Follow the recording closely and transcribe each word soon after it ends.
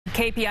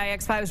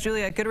KPIX 5's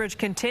Juliette Goodrich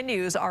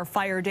continues our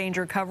fire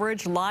danger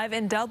coverage live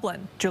in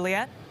Dublin.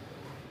 Juliette?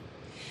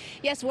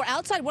 Yes, we're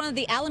outside one of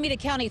the Alameda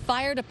County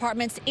fire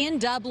departments in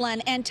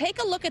Dublin, and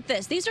take a look at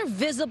this. These are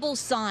visible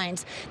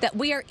signs that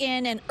we are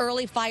in an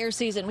early fire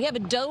season. We have a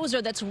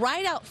dozer that's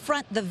right out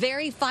front, the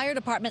very fire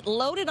department,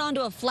 loaded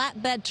onto a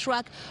flatbed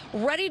truck,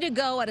 ready to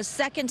go at a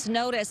second's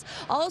notice.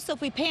 Also,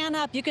 if we pan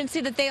up, you can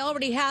see that they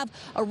already have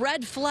a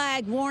red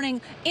flag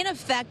warning in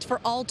effect for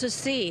all to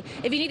see.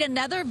 If you need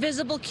another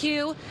visible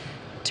cue,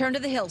 turn to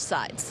the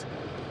hillsides.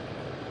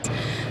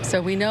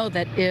 So we know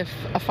that if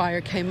a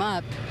fire came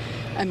up,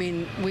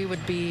 we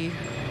would be,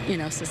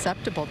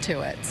 susceptible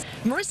to it.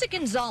 Marissa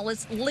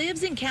Gonzalez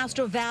lives in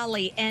Castro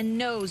Valley and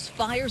knows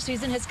fire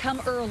season has come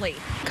early.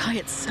 God,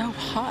 it's so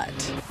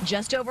hot.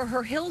 Just over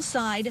her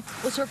hillside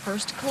was her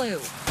first clue.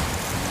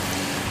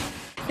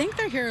 I think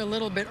they're here a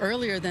little bit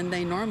earlier than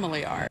they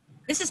normally are.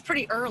 This is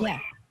pretty early. Yeah.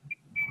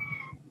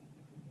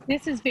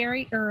 This is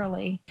very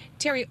early.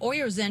 Terry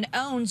Oyerson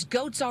owns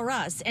Goats R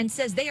Us and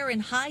says they are in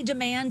high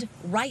demand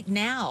right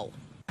now.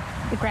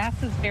 The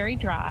grass is very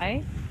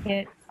dry.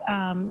 It's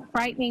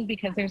frightening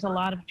because there's a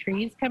lot of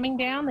trees coming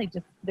down.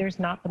 There's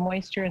not the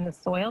moisture in the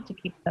soil to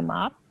keep them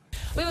up.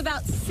 We have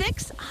about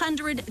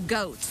 600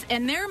 goats,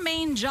 and their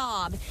main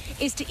job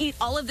is to eat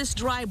all of this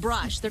dry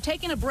brush. They're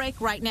taking a break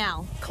right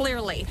now,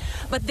 clearly,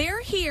 but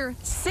they're here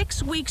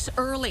 6 weeks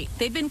early.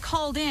 They've been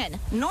called in.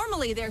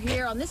 Normally, they're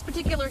here on this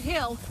particular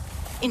hill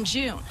in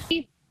June.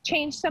 We've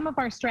changed some of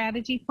our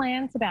strategy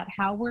plans about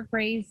how we're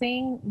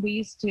grazing. We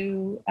used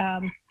to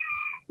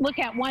look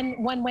at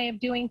one way of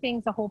doing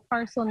things, a whole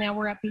parcel. Now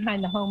we're up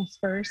behind the homes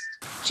first.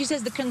 She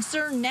says the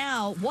concern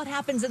now, what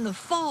happens in the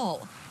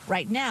fall?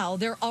 Right now,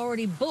 they're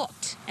already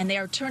booked, and they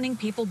are turning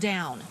people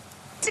down.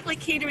 Basically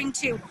catering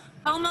to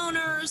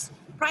homeowners,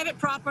 private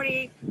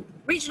property,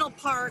 regional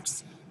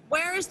parks.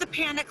 Where is the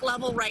panic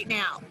level right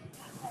now?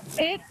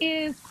 It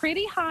is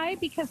pretty high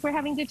because we're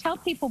having to tell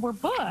people we're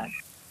booked.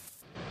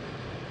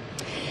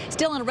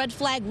 Still in a red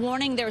flag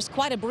warning. There's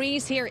quite a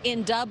breeze here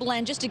in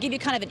Dublin. Just to give you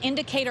kind of an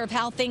indicator of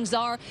how things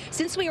are,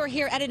 since we were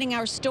here editing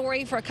our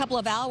story for a couple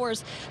of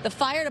hours, the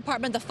fire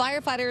department, the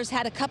firefighters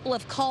had a couple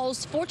of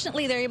calls.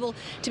 Fortunately, they're able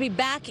to be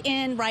back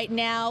in right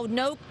now.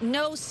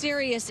 No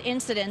serious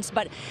incidents,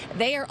 but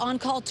they are on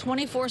call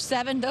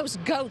 24/7. Those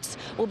goats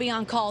will be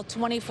on call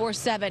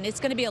 24/7.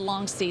 It's going to be a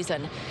long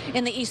season.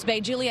 In the East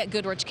Bay, Juliette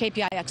Goodrich,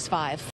 KPIX 5.